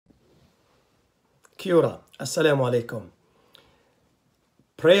Kia Assalamu alaikum.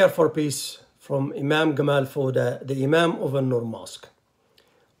 Prayer for peace from Imam Gamal Fouda, the Imam of An-Nur Mosque.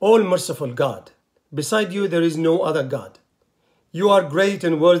 All merciful God, beside you there is no other God. You are great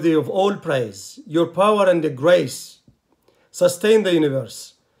and worthy of all praise. Your power and grace sustain the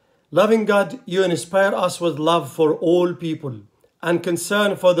universe. Loving God, you inspire us with love for all people and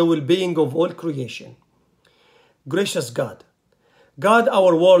concern for the well-being of all creation. Gracious God, guard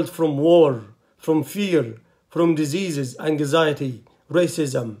our world from war, from fear, from diseases, anxiety,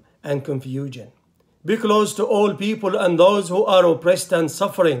 racism, and confusion. Be close to all people and those who are oppressed and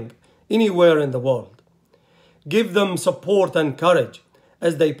suffering anywhere in the world. Give them support and courage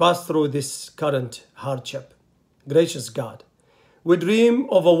as they pass through this current hardship. Gracious God, we dream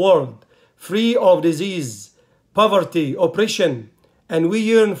of a world free of disease, poverty, oppression, and we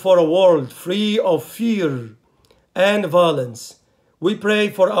yearn for a world free of fear and violence. We pray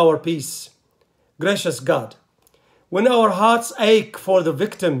for our peace. Gracious God, when our hearts ache for the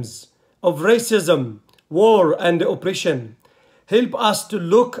victims of racism, war, and oppression, help us to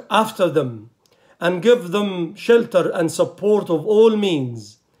look after them and give them shelter and support of all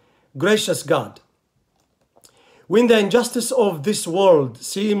means. Gracious God, when the injustice of this world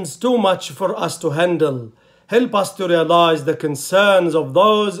seems too much for us to handle, help us to realize the concerns of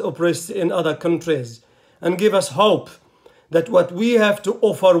those oppressed in other countries and give us hope that what we have to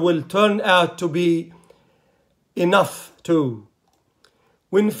offer will turn out to be enough too.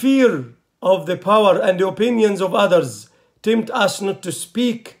 When fear of the power and the opinions of others tempt us not to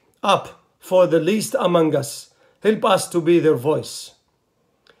speak up for the least among us, help us to be their voice.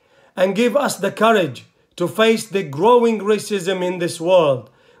 And give us the courage to face the growing racism in this world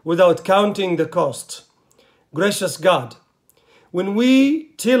without counting the cost. Gracious God, when we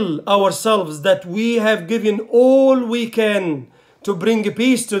tell ourselves that we have given all we can to bring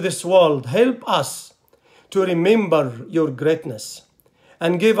peace to this world, help us to remember your greatness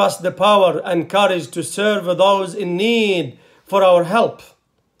and give us the power and courage to serve those in need for our help.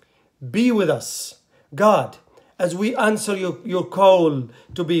 Be with us, God, as we answer your call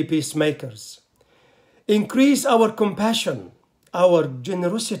to be peacemakers. Increase our compassion, our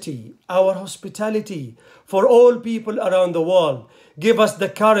generosity, our hospitality for all people around the world. Give us the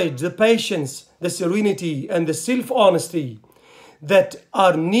courage, the patience, the serenity, and the self-honesty that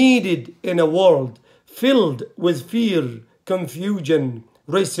are needed in a world filled with fear, confusion,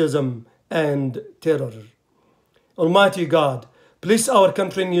 racism, and terror. Almighty God, bless our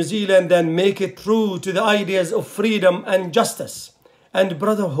country, New Zealand, and make it true to the ideas of freedom and justice and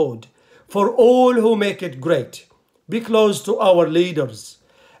brotherhood for all who make it great. Be close to our leaders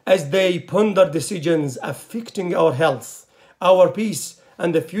as they ponder decisions affecting our health, our peace,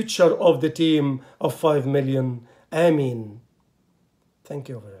 and the future of the team of 5 million. Ameen. Thank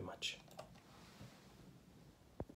you very much.